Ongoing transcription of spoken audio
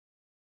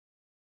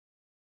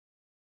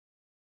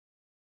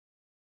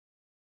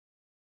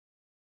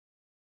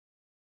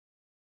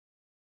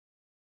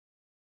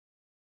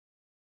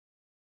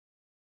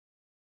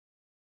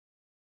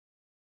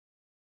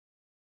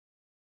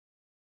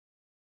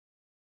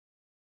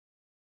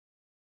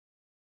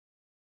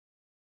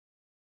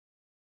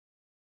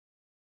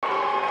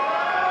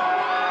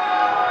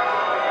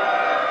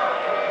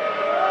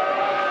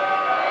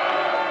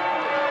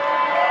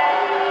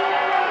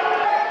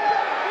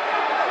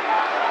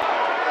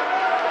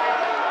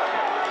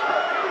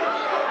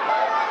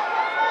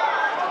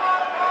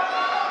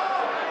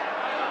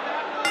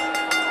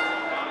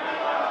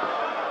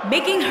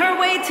making her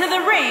way to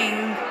the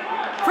ring,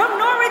 from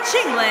Norwich,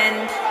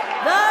 England,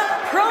 the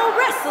Pro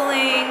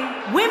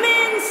Wrestling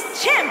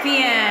Women's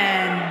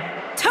Champion,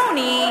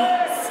 Toni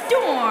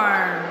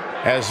Storm.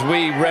 As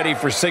we ready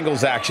for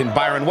singles action,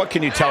 Byron, what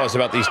can you tell us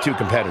about these two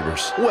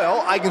competitors?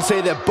 Well, I can say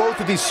that both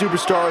of these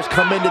superstars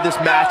come into this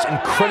match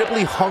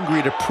incredibly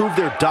hungry to prove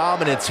their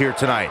dominance here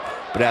tonight.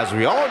 But as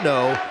we all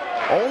know,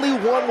 only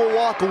one will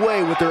walk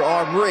away with their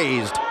arm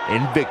raised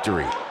in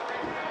victory.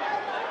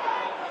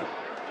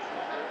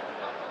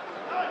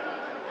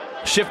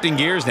 Shifting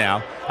gears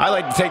now, I'd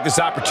like to take this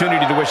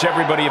opportunity to wish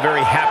everybody a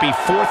very happy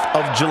 4th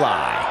of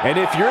July. And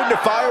if you're into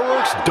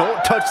fireworks,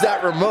 don't touch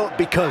that remote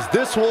because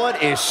this one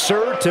is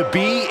sure to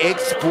be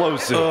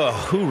explosive. Ugh,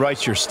 who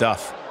writes your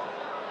stuff?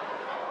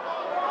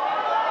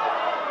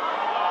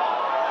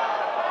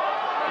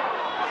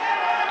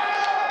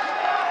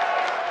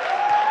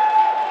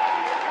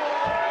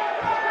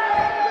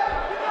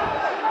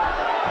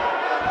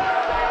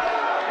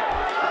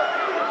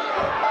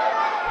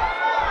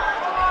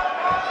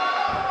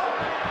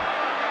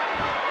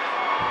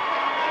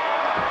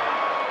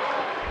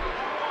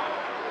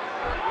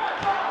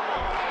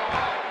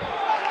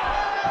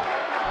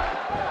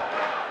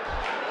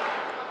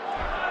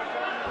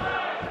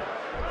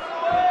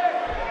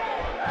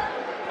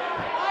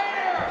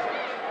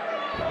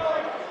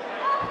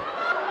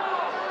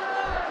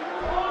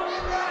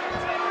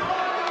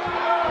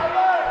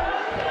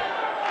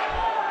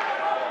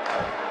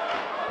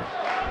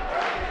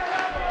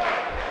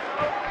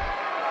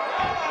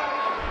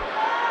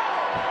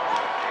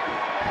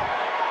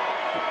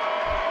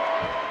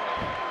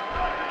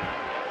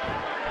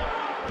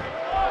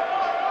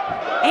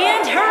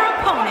 And her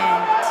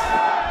opponent,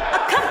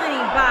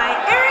 accompanied by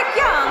Eric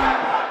Young,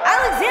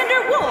 Alexander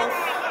Wolf,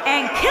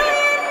 and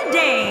Killian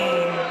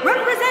Dane,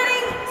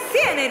 representing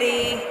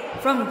Sanity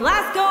from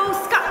Glasgow,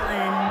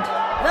 Scotland,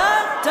 the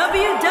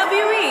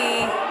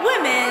WWE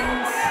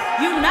Women's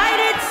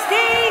United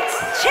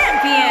States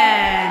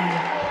Champion,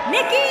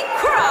 Nikki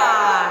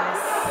Cross.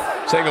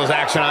 Singles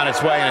action on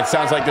its way, and it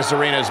sounds like this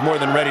arena is more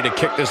than ready to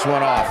kick this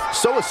one off.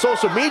 So is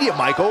social media,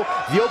 Michael.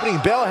 The opening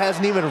bell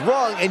hasn't even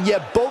rung, and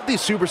yet both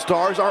these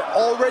superstars are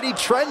already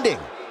trending.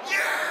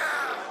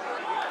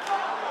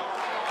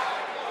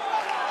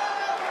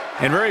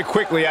 And very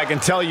quickly, I can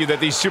tell you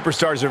that these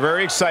superstars are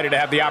very excited to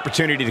have the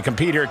opportunity to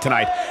compete here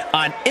tonight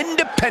on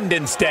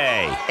Independence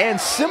Day. And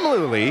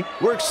similarly,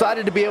 we're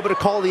excited to be able to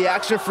call the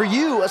action for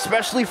you,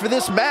 especially for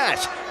this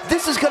match.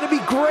 This is going to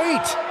be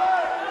great.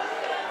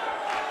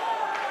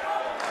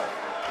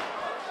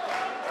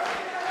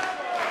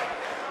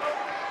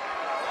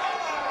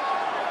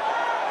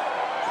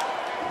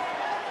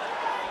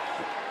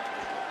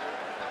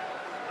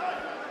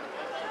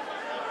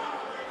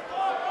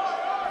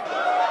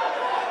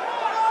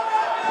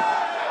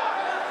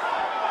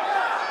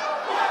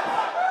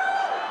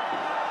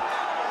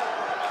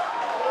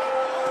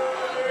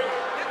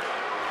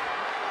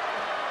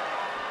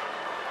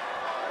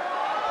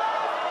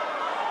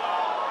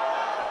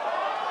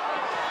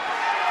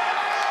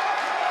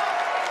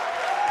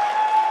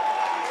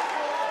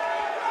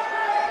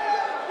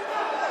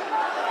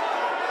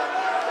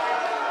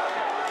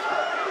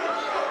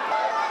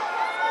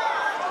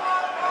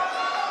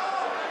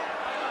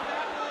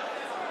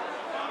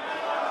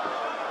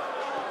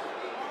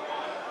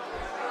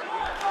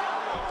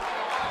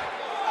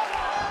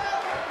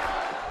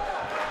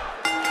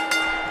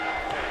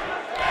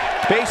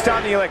 Based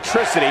on the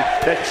electricity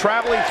that's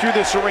traveling through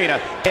this arena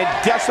and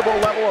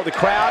decibel level of the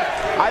crowd,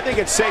 I think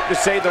it's safe to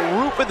say the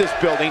roof of this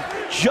building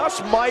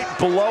just might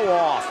blow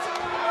off.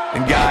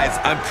 And guys,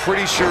 I'm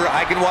pretty sure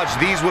I can watch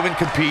these women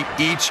compete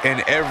each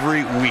and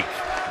every week.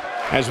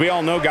 As we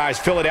all know, guys,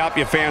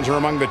 Philadelphia fans are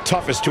among the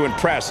toughest to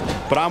impress,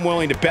 but I'm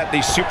willing to bet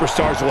these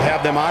superstars will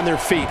have them on their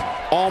feet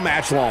all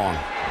match long.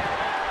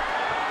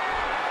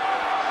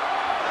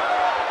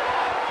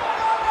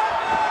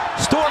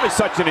 Storm is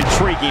such an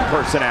intriguing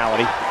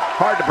personality.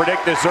 Hard to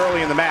predict this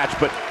early in the match,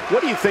 but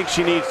what do you think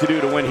she needs to do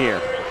to win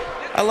here?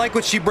 I like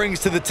what she brings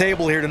to the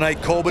table here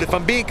tonight, Cole, but if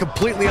I'm being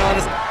completely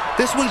honest,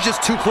 this one's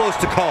just too close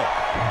to call.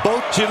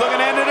 She's looking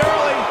to end it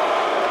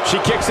early. She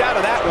kicks out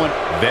of that one.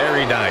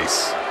 Very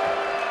nice.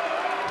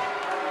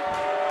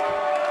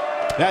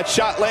 That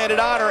shot landed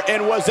on her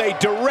and was a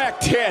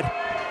direct hit.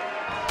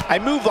 A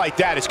move like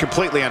that is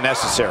completely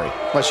unnecessary,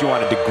 unless you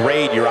want to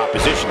degrade your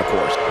opposition, of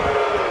course.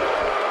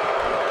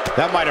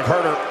 That might have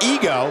hurt her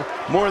ego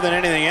more than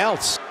anything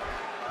else.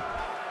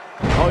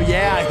 Oh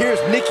yeah, here's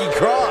Nikki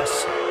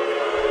Cross.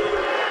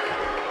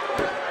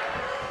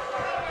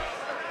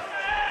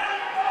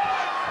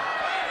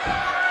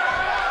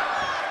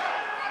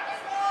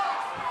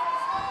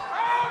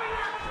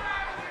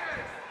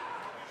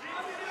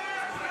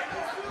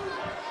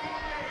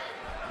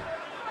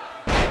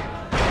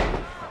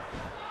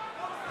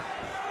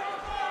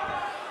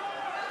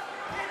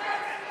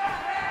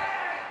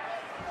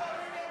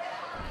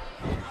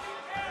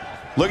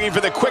 Looking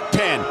for the quick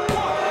pin.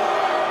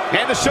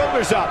 And the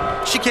shoulders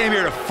up. She came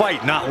here to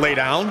fight, not lay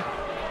down.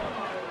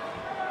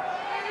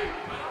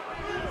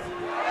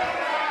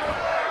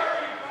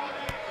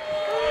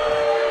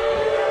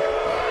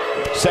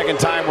 second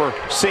time we're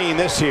seeing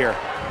this here.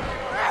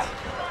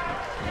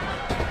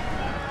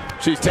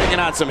 She's taking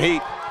on some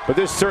heat, but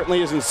this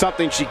certainly isn't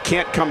something she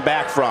can't come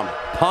back from.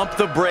 Pump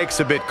the brakes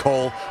a bit,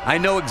 Cole. I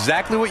know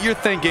exactly what you're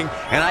thinking,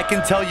 and I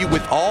can tell you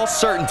with all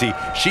certainty,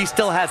 she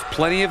still has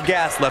plenty of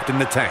gas left in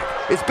the tank.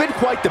 It's been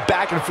quite the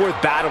back and forth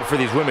battle for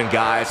these women,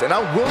 guys, and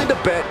I'm willing to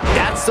bet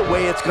that's the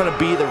way it's going to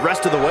be the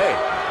rest of the way.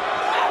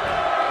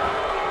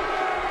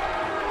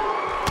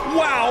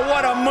 Wow,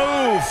 what a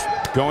move!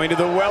 Going to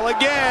the well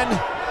again.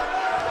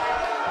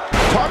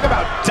 Talk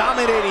about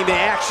dominating the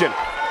action.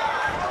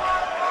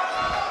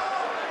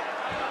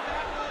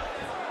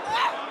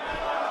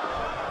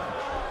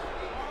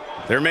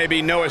 There may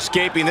be no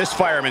escaping this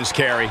fireman's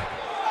carry.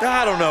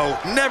 I don't know.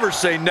 Never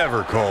say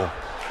never, Cole.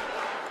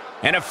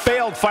 And a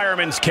failed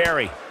fireman's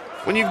carry.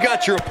 When you've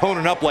got your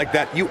opponent up like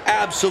that, you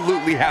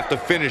absolutely have to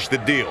finish the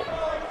deal.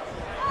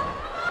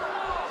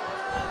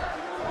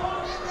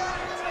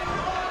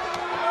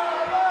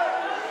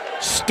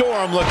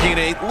 Storm looking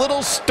a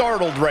little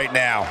startled right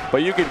now.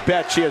 But you can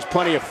bet she has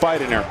plenty of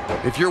fight in her.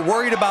 If you're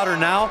worried about her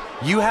now,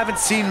 you haven't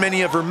seen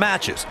many of her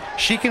matches.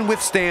 She can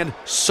withstand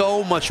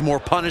so much more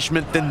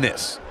punishment than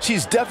this.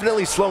 She's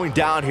definitely slowing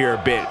down here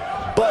a bit,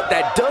 but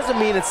that doesn't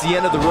mean it's the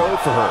end of the road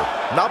for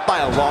her. Not by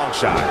a long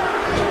shot.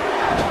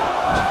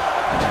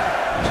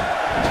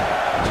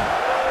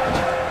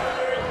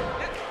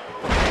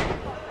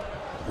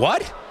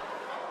 What?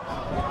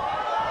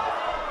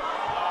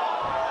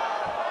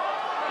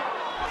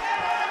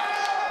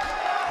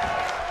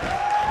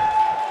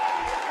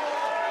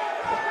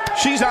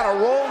 She's on a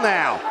roll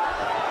now.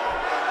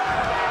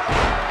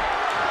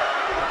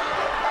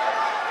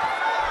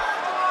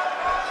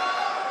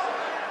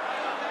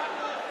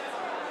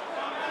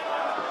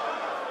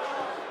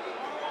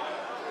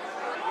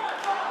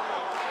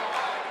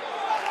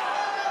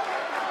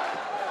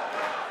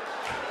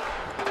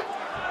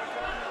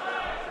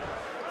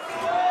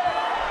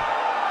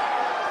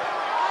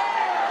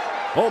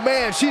 Oh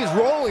man, she's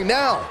rolling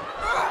now.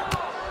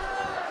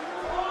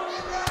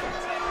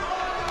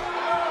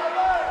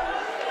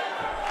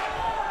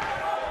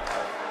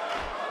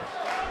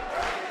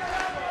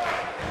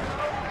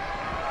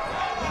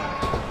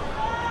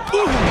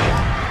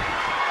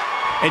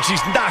 And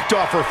she's knocked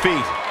off her feet.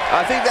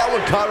 I think that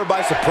one caught her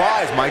by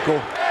surprise, Michael.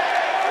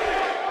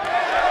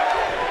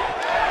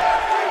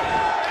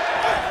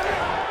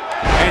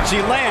 And she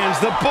lands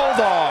the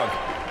bulldog.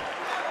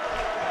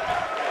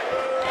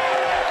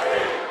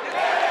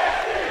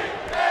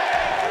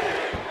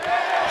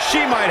 She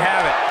might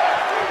have it.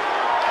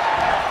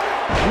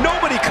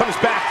 Nobody comes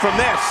back from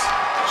this.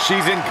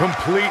 She's in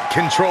complete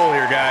control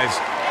here, guys.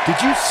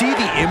 Did you see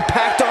the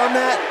impact on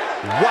that?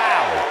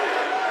 Wow.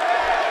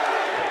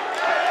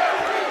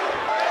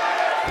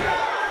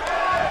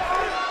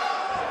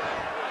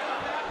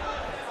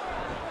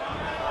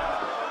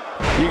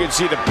 You can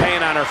see the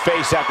pain on her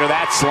face after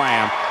that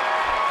slam.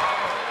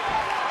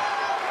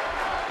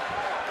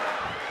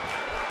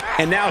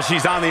 And now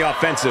she's on the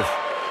offensive.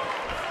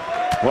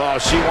 Well,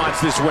 she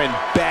wants this win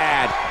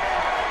bad.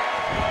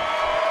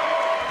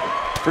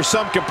 For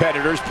some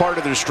competitors, part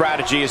of their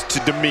strategy is to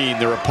demean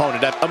their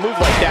opponent. A move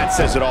like that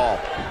says it all.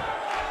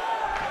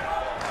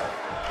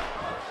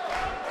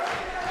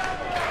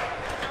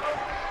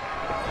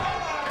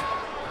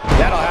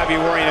 That'll have you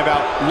worrying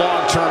about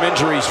long-term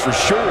injuries for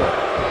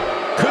sure.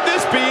 Could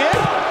this be it?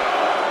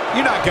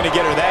 You're not going to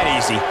get her that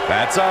easy.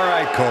 That's all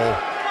right, Cole.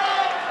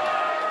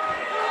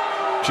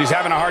 She's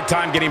having a hard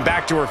time getting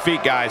back to her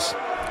feet, guys.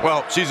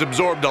 Well, she's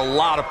absorbed a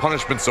lot of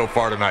punishment so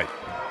far tonight.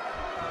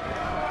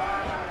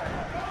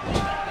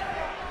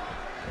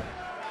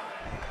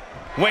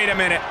 Wait a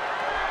minute.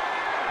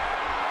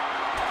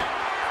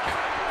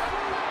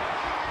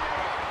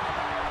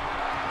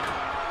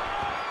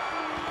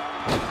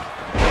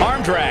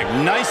 Arm drag,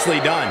 nicely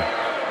done.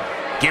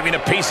 Giving a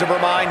piece of her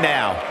mind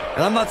now.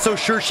 And I'm not so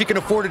sure she can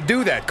afford to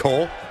do that,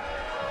 Cole.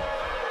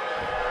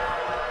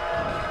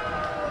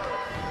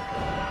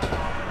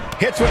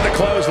 Hits with the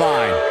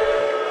clothesline.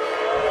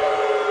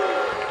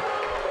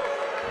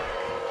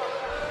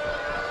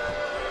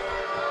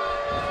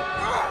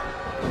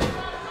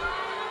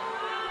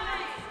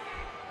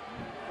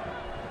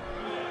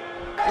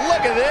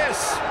 Look at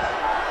this.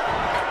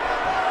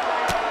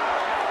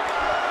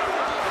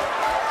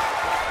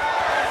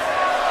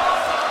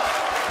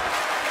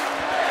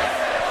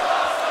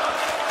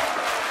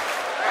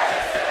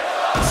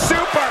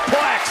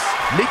 Superplex.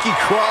 Nikki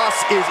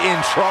Cross is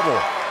in trouble.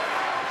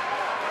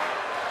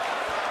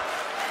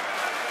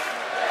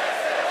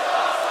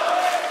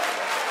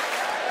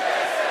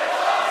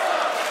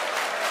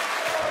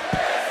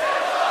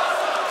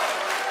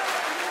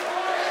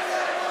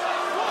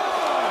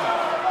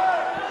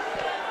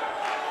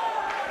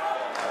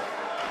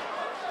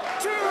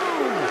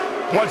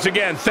 Once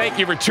again, thank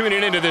you for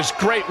tuning into this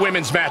great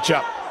women's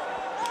matchup.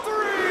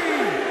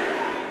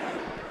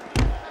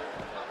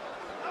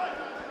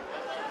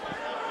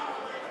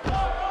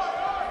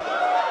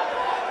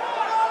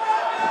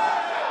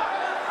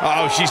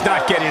 Oh, she's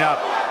not getting up.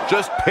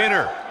 Just pin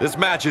her. This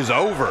match is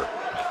over.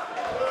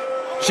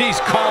 She's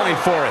calling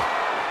for it.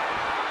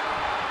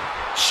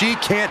 She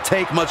can't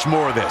take much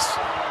more of this.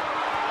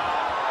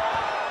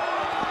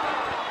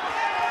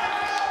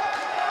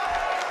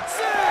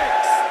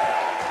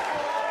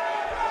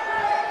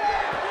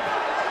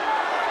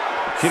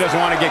 She doesn't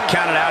want to get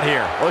counted out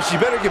here. Well, she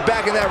better get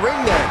back in that ring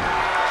then.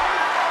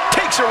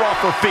 Takes her off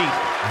her feet.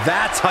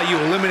 That's how you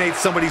eliminate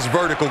somebody's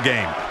vertical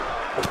game.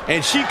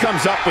 And she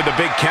comes up with a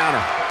big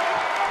counter.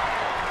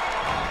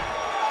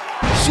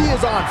 She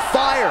is on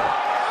fire.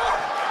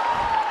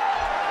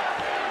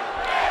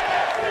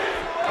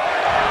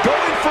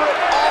 Going for it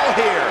all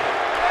here.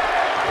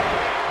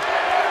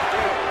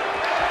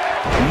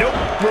 Nope,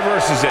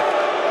 reverses it.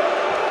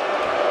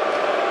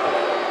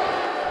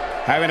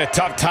 Having a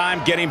tough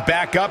time getting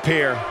back up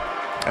here.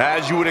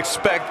 As you would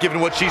expect, given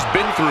what she's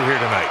been through here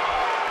tonight.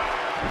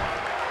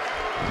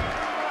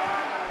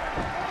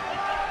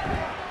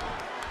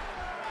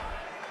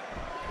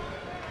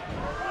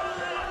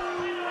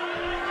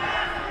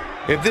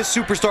 If this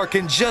superstar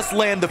can just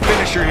land the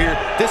finisher here,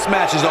 this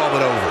match is all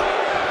but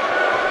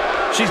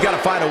over. She's got to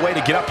find a way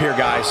to get up here,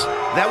 guys.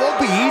 That won't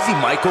be easy,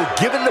 Michael,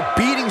 given the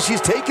beating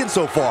she's taken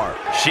so far.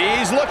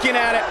 She's looking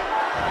at it.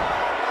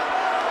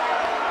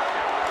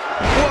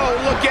 Whoa,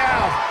 look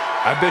out.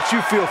 I bet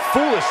you feel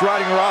foolish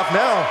riding her off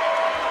now.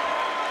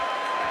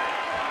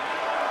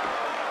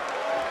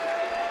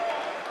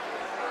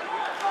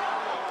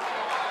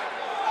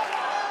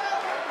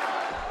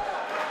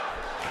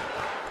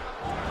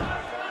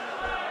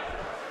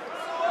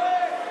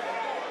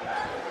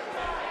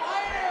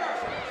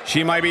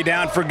 She might be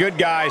down for good,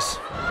 guys.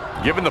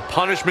 Given the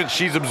punishment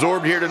she's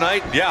absorbed here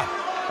tonight, yeah,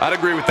 I'd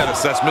agree with that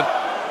assessment.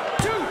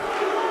 2,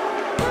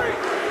 3.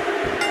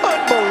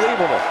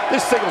 Unbelievable.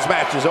 This singles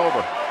match is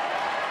over.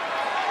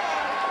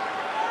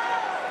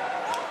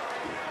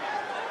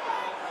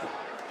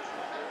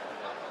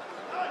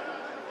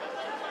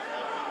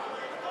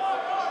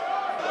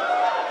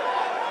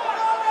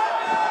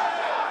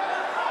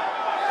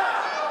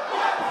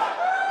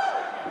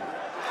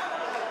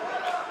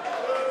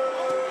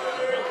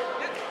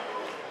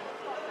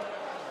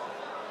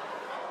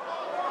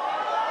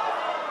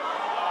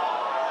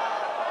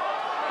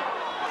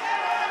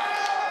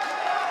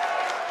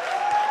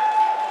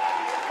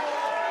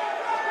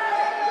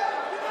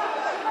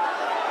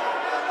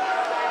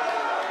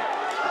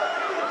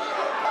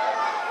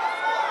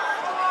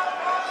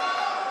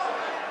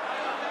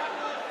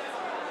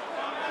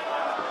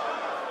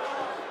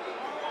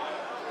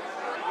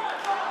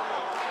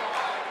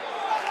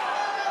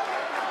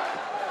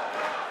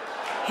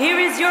 Here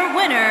is your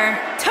winner,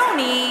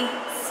 Toni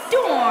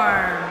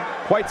Storm.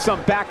 Quite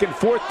some back and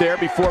forth there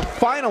before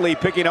finally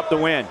picking up the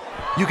win.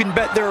 You can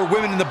bet there are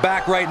women in the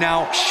back right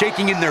now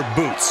shaking in their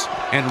boots,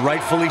 and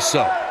rightfully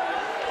so.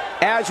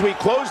 As we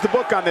close the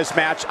book on this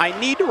match, I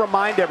need to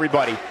remind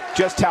everybody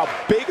just how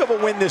big of a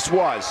win this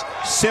was.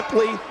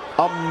 Simply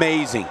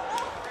amazing.